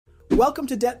Welcome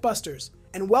to Debt Busters,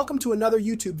 and welcome to another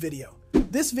YouTube video.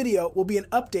 This video will be an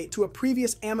update to a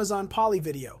previous Amazon Polly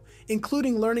video,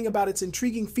 including learning about its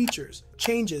intriguing features,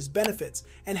 changes, benefits,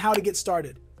 and how to get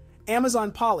started.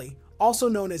 Amazon Polly, also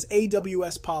known as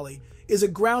AWS Polly, is a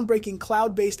groundbreaking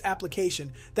cloud-based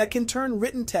application that can turn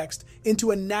written text into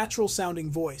a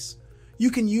natural-sounding voice. You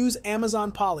can use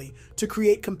Amazon Polly to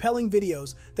create compelling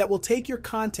videos that will take your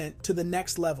content to the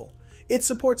next level. It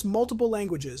supports multiple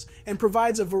languages and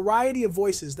provides a variety of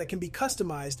voices that can be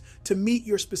customized to meet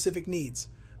your specific needs.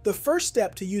 The first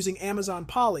step to using Amazon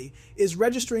Polly is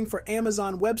registering for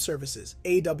Amazon Web Services,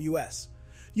 AWS.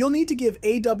 You'll need to give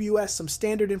AWS some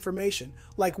standard information,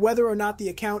 like whether or not the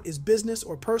account is business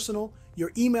or personal,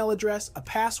 your email address, a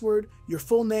password, your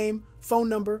full name, phone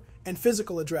number, and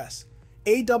physical address.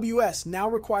 AWS now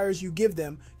requires you give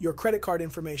them your credit card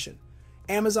information.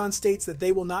 Amazon states that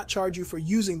they will not charge you for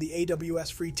using the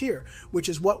AWS free tier, which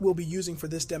is what we'll be using for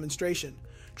this demonstration.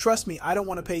 Trust me, I don't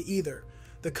want to pay either.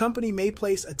 The company may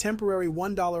place a temporary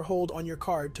 $1 hold on your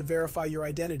card to verify your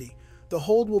identity. The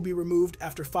hold will be removed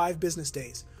after 5 business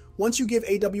days. Once you give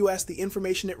AWS the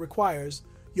information it requires,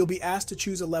 you'll be asked to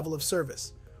choose a level of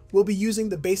service. We'll be using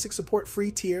the basic support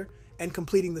free tier and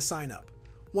completing the sign-up.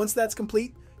 Once that's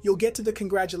complete, you'll get to the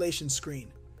congratulations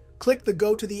screen. Click the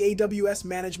Go to the AWS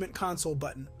Management Console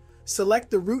button.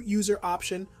 Select the Root User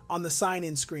option on the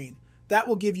sign-in screen. That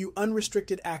will give you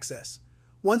unrestricted access.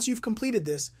 Once you've completed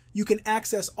this, you can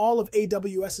access all of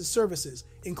AWS's services,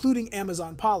 including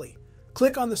Amazon Polly.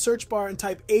 Click on the search bar and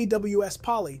type AWS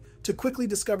Polly to quickly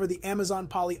discover the Amazon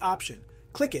Polly option.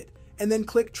 Click it, and then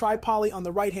click Try Polly on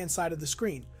the right-hand side of the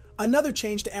screen. Another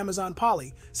change to Amazon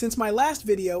Polly since my last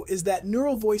video is that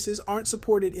neural voices aren't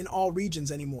supported in all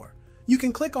regions anymore. You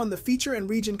can click on the Feature and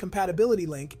Region Compatibility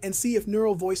link and see if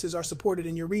neural voices are supported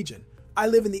in your region. I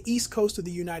live in the East Coast of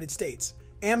the United States.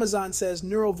 Amazon says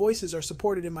neural voices are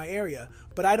supported in my area,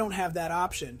 but I don't have that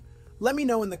option. Let me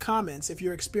know in the comments if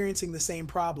you're experiencing the same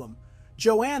problem.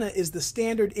 Joanna is the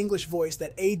standard English voice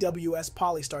that AWS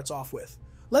Polly starts off with.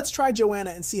 Let's try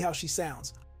Joanna and see how she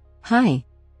sounds. Hi,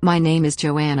 my name is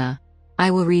Joanna.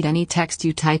 I will read any text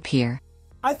you type here.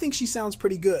 I think she sounds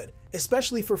pretty good,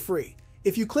 especially for free.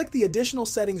 If you click the Additional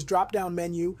Settings drop-down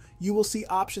menu, you will see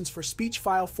options for speech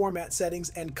file format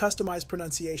settings and customized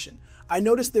pronunciation. I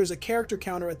noticed there's a character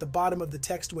counter at the bottom of the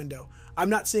text window. I'm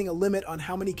not seeing a limit on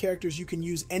how many characters you can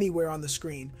use anywhere on the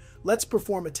screen. Let's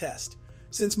perform a test.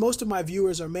 Since most of my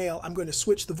viewers are male, I'm going to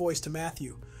switch the voice to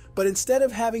Matthew. But instead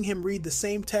of having him read the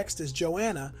same text as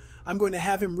Joanna, I'm going to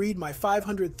have him read my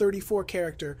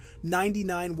 534-character,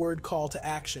 99-word call to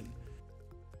action.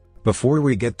 Before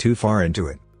we get too far into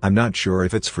it, I'm not sure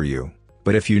if it's for you,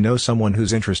 but if you know someone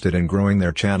who's interested in growing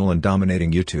their channel and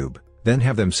dominating YouTube, then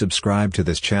have them subscribe to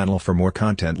this channel for more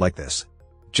content like this.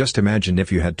 Just imagine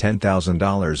if you had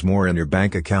 $10,000 more in your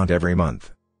bank account every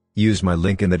month. Use my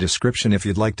link in the description if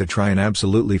you'd like to try an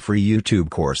absolutely free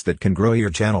YouTube course that can grow your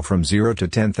channel from $0 to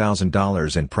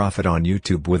 $10,000 and profit on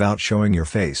YouTube without showing your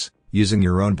face, using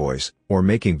your own voice, or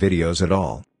making videos at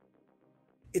all.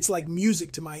 It's like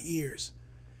music to my ears.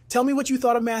 Tell me what you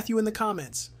thought of Matthew in the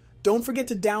comments. Don't forget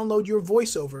to download your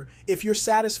voiceover if you're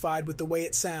satisfied with the way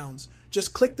it sounds.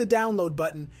 Just click the download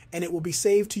button and it will be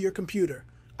saved to your computer.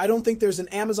 I don't think there's an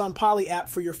Amazon Polly app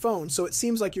for your phone, so it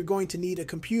seems like you're going to need a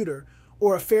computer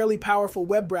or a fairly powerful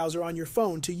web browser on your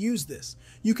phone to use this.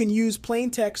 You can use plain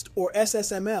text or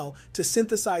SSML to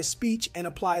synthesize speech and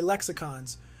apply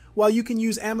lexicons. While you can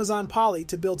use Amazon Polly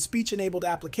to build speech-enabled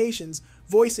applications,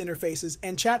 voice interfaces,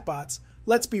 and chatbots,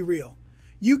 let's be real.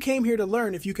 You came here to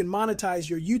learn if you can monetize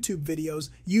your YouTube videos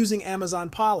using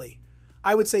Amazon Polly.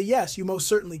 I would say yes, you most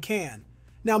certainly can.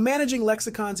 Now, managing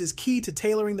lexicons is key to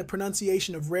tailoring the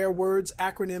pronunciation of rare words,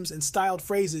 acronyms, and styled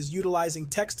phrases utilizing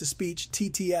text-to-speech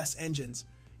 (TTS) engines.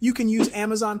 You can use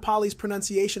Amazon Polly's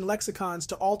pronunciation lexicons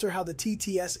to alter how the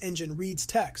TTS engine reads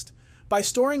text. By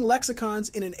storing lexicons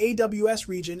in an AWS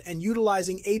region and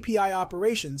utilizing API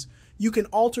operations, you can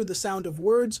alter the sound of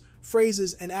words,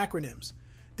 phrases, and acronyms.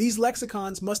 These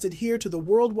lexicons must adhere to the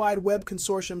World Wide Web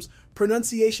Consortium's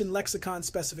Pronunciation Lexicon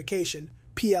Specification,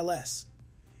 PLS.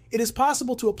 It is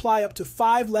possible to apply up to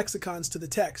 5 lexicons to the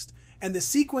text, and the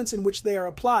sequence in which they are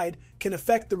applied can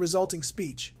affect the resulting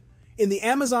speech. In the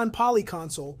Amazon Polly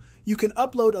console, you can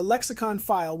upload a lexicon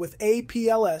file with a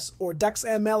PLS or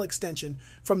DexML extension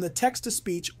from the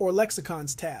Text-to-Speech or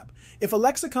Lexicons tab. If a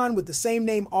lexicon with the same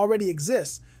name already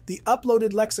exists, the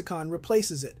uploaded lexicon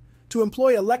replaces it. To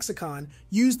employ a lexicon,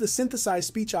 use the synthesize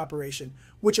speech operation,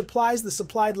 which applies the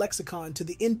supplied lexicon to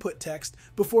the input text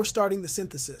before starting the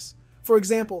synthesis. For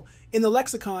example, in the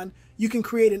lexicon, you can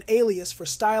create an alias for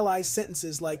stylized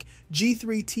sentences like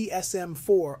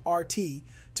G3TSM4RT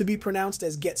to be pronounced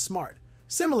as Get Smart.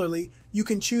 Similarly, you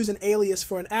can choose an alias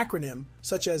for an acronym,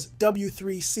 such as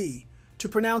W3C, to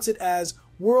pronounce it as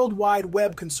World Wide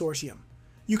Web Consortium.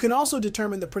 You can also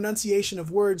determine the pronunciation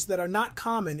of words that are not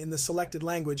common in the selected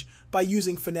language by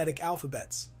using phonetic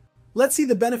alphabets. Let's see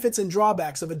the benefits and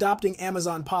drawbacks of adopting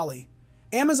Amazon Polly.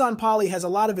 Amazon Polly has a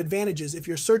lot of advantages if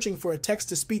you're searching for a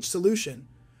text-to-speech solution.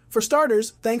 For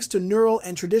starters, thanks to neural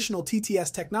and traditional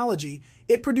TTS technology,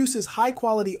 it produces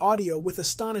high-quality audio with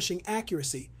astonishing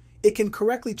accuracy. It can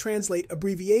correctly translate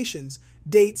abbreviations,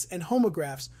 dates, and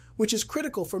homographs, which is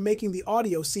critical for making the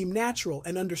audio seem natural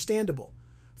and understandable.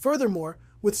 Furthermore,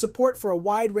 with support for a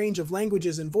wide range of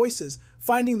languages and voices,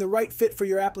 finding the right fit for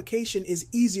your application is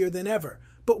easier than ever.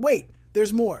 But wait,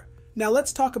 there's more. Now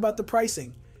let's talk about the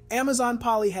pricing. Amazon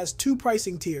Polly has two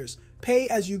pricing tiers, pay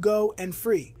as you go and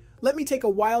free. Let me take a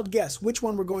wild guess which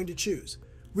one we're going to choose.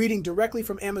 Reading directly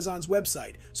from Amazon's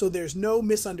website, so there's no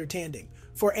misunderstanding.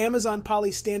 For Amazon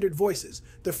Polly Standard Voices,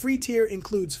 the free tier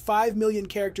includes 5 million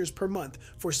characters per month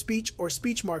for speech or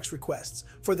speech marks requests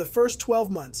for the first 12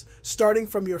 months, starting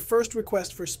from your first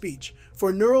request for speech.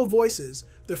 For Neural Voices,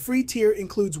 the free tier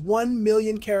includes 1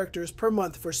 million characters per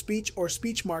month for speech or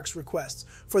speech marks requests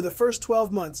for the first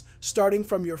 12 months, starting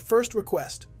from your first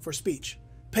request for speech.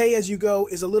 Pay as you go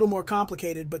is a little more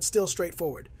complicated, but still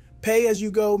straightforward. Pay as you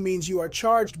go means you are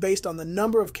charged based on the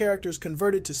number of characters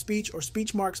converted to speech or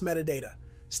speech marks metadata.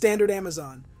 Standard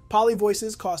Amazon. Polly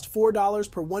Voices cost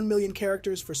 $4 per 1 million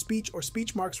characters for speech or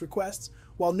speech marks requests,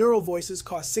 while Neural Voices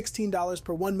cost $16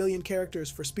 per 1 million characters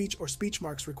for speech or speech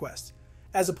marks requests.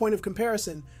 As a point of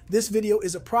comparison, this video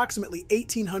is approximately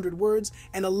 1,800 words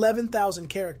and 11,000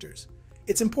 characters.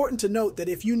 It's important to note that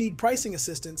if you need pricing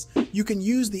assistance, you can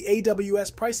use the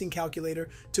AWS pricing calculator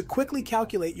to quickly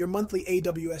calculate your monthly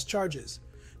AWS charges.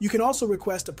 You can also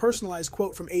request a personalized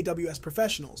quote from AWS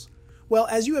professionals. Well,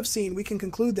 as you have seen, we can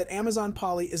conclude that Amazon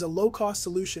Polly is a low-cost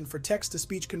solution for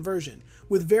text-to-speech conversion,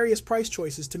 with various price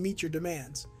choices to meet your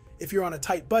demands. If you're on a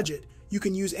tight budget, you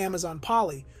can use Amazon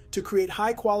Polly to create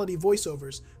high-quality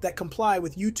voiceovers that comply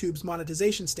with YouTube's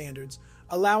monetization standards,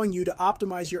 allowing you to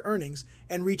optimize your earnings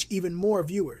and reach even more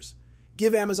viewers.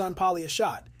 Give Amazon Polly a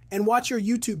shot and watch your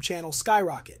YouTube channel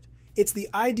skyrocket. It's the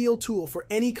ideal tool for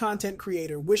any content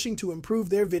creator wishing to improve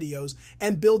their videos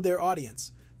and build their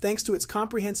audience, thanks to its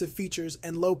comprehensive features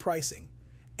and low pricing.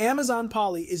 Amazon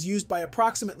Polly is used by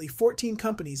approximately 14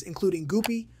 companies including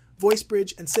Goopy,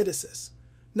 VoiceBridge, and Citysys.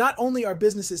 Not only are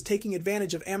businesses taking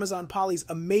advantage of Amazon Polly's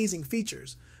amazing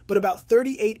features, but about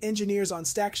 38 engineers on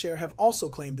StackShare have also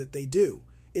claimed that they do.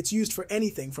 It's used for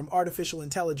anything from artificial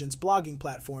intelligence blogging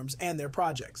platforms and their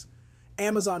projects.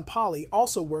 Amazon Polly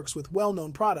also works with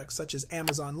well-known products such as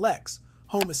Amazon Lex,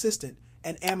 Home Assistant,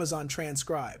 and Amazon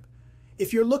Transcribe.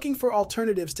 If you're looking for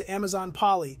alternatives to Amazon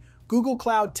Polly, Google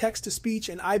Cloud Text-to-Speech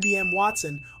and IBM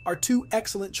Watson are two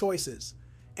excellent choices.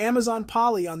 Amazon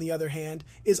Polly, on the other hand,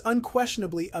 is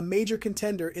unquestionably a major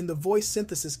contender in the voice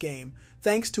synthesis game,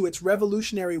 thanks to its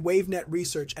revolutionary WaveNet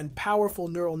research and powerful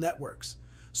neural networks.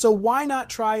 So why not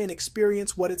try and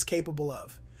experience what it's capable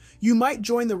of? You might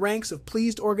join the ranks of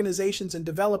pleased organizations and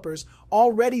developers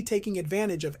already taking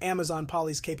advantage of Amazon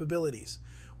Polly's capabilities.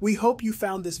 We hope you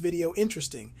found this video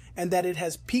interesting and that it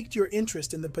has piqued your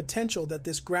interest in the potential that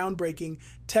this groundbreaking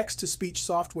text-to-speech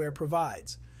software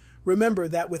provides. Remember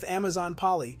that with Amazon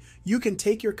Polly, you can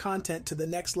take your content to the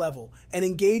next level and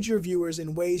engage your viewers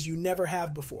in ways you never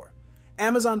have before.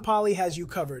 Amazon Polly has you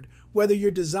covered, whether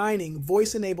you're designing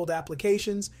voice-enabled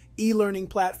applications, e-learning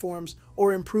platforms,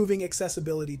 or improving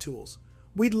accessibility tools.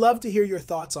 We'd love to hear your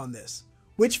thoughts on this.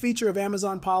 Which feature of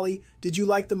Amazon Polly did you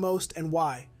like the most and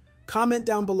why? Comment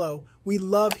down below. We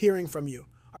love hearing from you.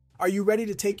 Are you ready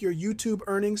to take your YouTube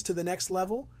earnings to the next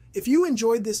level? If you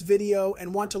enjoyed this video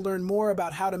and want to learn more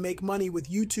about how to make money with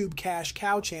YouTube Cash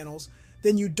Cow channels,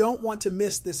 then you don't want to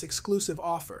miss this exclusive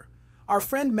offer. Our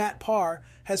friend Matt Parr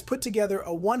has put together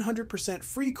a 100%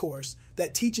 free course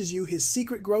that teaches you his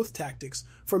secret growth tactics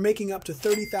for making up to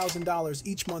 $30,000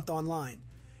 each month online.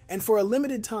 And for a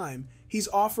limited time, he's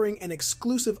offering an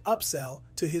exclusive upsell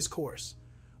to his course.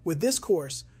 With this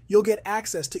course, you'll get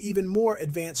access to even more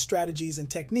advanced strategies and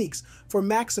techniques for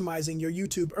maximizing your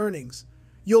YouTube earnings.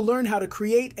 You'll learn how to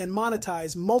create and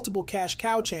monetize multiple cash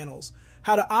cow channels,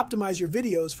 how to optimize your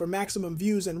videos for maximum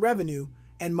views and revenue,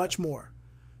 and much more.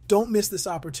 Don't miss this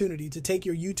opportunity to take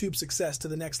your YouTube success to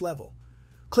the next level.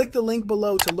 Click the link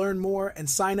below to learn more and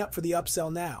sign up for the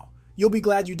upsell now. You'll be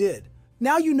glad you did.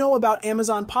 Now you know about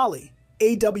Amazon Polly,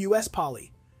 AWS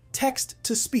Polly,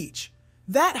 text-to-speech.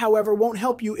 That, however, won't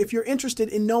help you if you're interested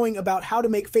in knowing about how to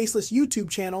make faceless YouTube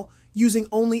channel using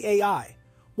only AI.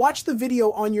 Watch the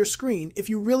video on your screen if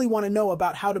you really want to know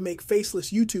about how to make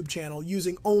faceless YouTube channel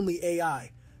using only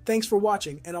AI. Thanks for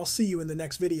watching, and I'll see you in the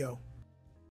next video.